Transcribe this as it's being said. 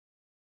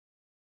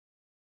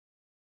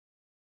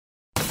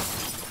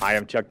Hi,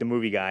 I'm Chuck the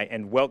Movie Guy,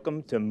 and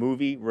welcome to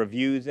Movie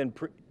Reviews and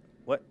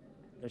What?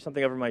 There's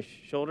something over my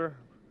shoulder?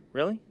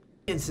 Really?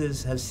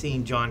 Audiences have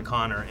seen John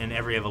Connor in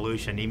every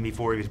evolution, even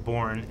before he was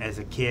born, as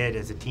a kid,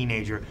 as a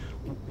teenager.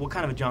 What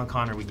kind of a John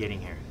Connor are we getting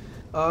here?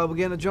 We're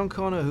getting a John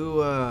Connor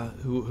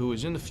who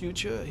is in the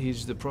future.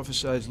 He's the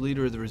prophesied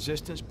leader of the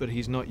resistance, but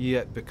he's not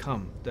yet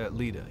become that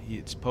leader.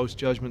 It's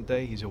post-Judgment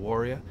Day. He's a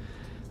warrior,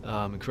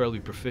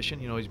 incredibly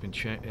proficient. You know, he's been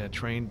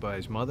trained by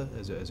his mother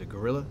as a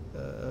guerrilla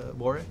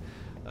warrior.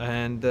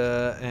 And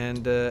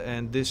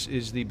this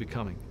is the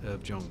becoming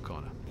of John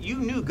Connor. You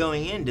knew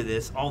going into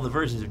this all the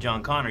versions of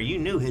John Connor. You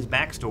knew his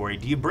backstory.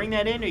 Do you bring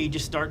that in, or you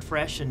just start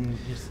fresh and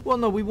just... Well,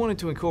 no, we wanted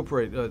to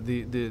incorporate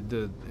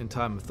the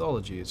entire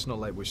mythology. It's not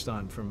like we're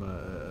starting from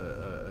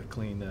a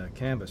clean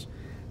canvas.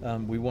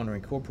 We want to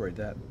incorporate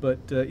that. But,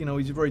 you know,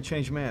 he's a very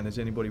changed man, as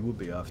anybody would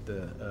be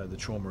after the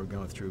trauma of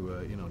going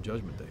through, you know,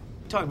 Judgment Day.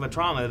 Talking about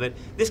trauma, but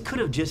this could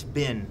have just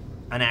been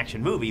an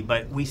action movie,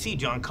 but we see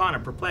John Connor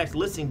perplexed,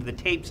 listening to the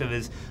tapes of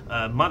his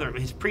mother,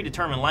 his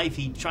predetermined life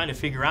he's trying to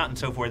figure out and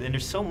so forth, and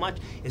there's so much,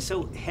 it's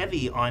so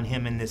heavy on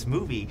him in this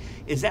movie.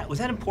 Was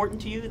that important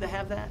to you to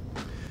have that?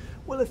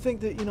 Well, I think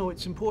that, you know,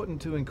 it's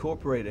important to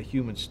incorporate a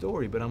human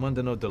story, but I'm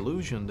under no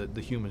delusion that the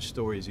human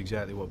story is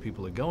exactly what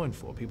people are going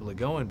for. People are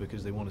going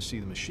because they want to see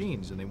the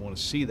machines, and they want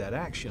to see that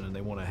action, and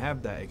they want to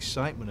have that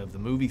excitement of the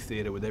movie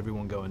theater with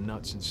everyone going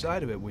nuts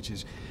inside of it, which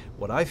is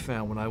what I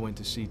found when I went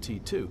to see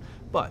T2.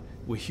 But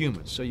we're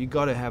humans, so you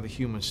got to have a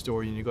human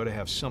story, and you got to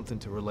have something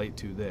to relate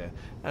to there.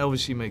 That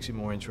obviously makes it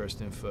more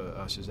interesting for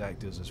us as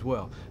actors as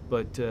well.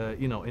 But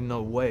you know, in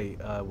no way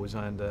was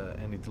I under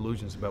any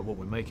delusions about what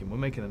we're making. We're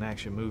making an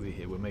action movie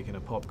here. We're making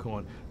a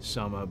popcorn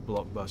summer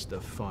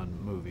blockbuster fun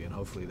movie, and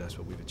hopefully that's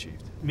what we've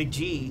achieved.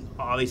 McG,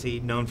 obviously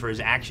known for his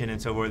action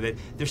and so forth, that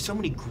there's so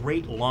many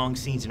great long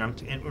scenes, and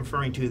I'm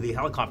referring to the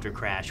helicopter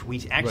crash.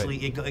 We actually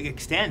it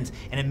extends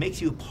and it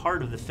makes you a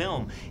part of the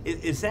film.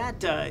 Is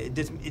that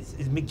is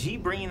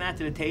McG bringing that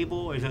to the table,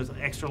 or is those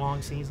extra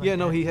long scenes? Like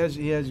no, that?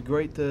 he has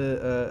great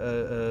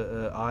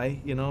eye.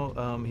 You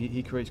know,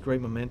 he creates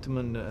great momentum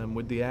and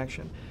with the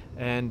action.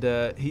 And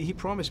he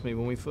promised me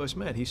when we first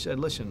met. He said,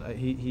 "Listen,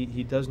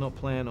 he does not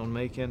plan on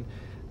making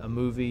a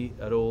movie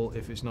at all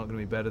if it's not going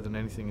to be better than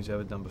anything he's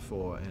ever done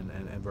before,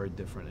 and very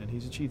different." And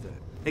he's achieved that.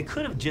 They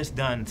could have just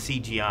done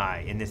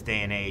CGI in this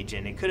day and age,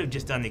 and they could have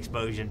just done the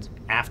explosions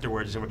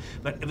afterwards.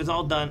 But it was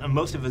all done,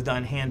 most of it was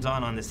done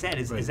hands-on on the set.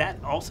 Is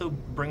that also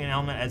bring an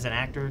element as an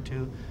actor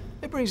to?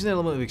 It brings an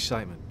element of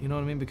excitement. You know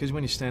what I mean? Because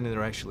when you're standing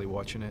there actually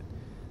watching it,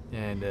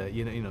 and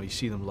you know, you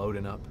see them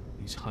loading up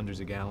these hundreds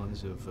of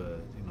gallons of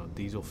you know,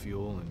 diesel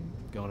fuel and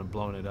going and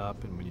blowing it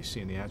up, and when you're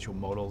seeing the actual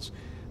models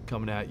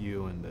coming at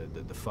you and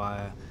the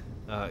fire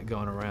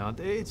going around,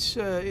 it's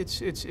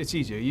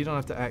easier. You don't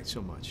have to act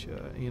so much.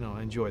 You know,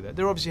 enjoy that.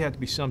 There obviously had to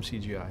be some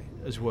CGI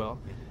as well,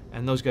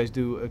 and those guys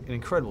do an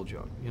incredible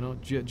job. You know,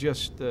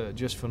 just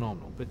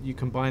phenomenal. But you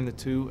combine the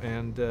two,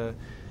 and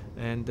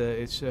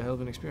it's a hell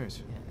of an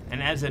experience.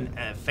 And as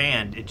a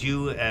fan, did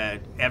you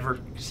ever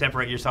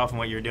separate yourself from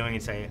what you're doing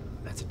and say,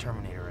 "That's a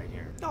Terminator right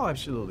here"? Oh,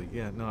 absolutely.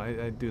 Yeah, no,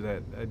 I do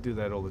that. I do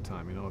that all the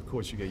time. You know, of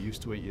course, you get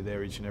used to it. You're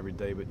there each and every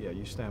day. But yeah,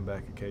 you stand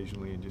back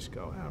occasionally and just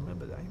go, "I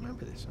remember that. I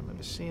remember this. I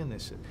remember seeing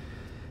this."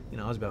 You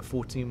know, I was about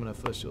 14 when I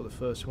first saw the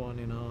first one.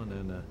 You know, and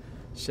then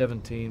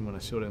 17 when I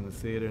saw it in the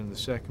theater, and the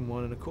second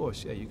one. And of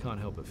course, yeah, you can't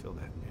help but feel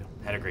that. Yeah.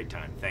 Had a great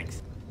time.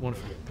 Thanks.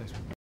 Wonderful. Thanks.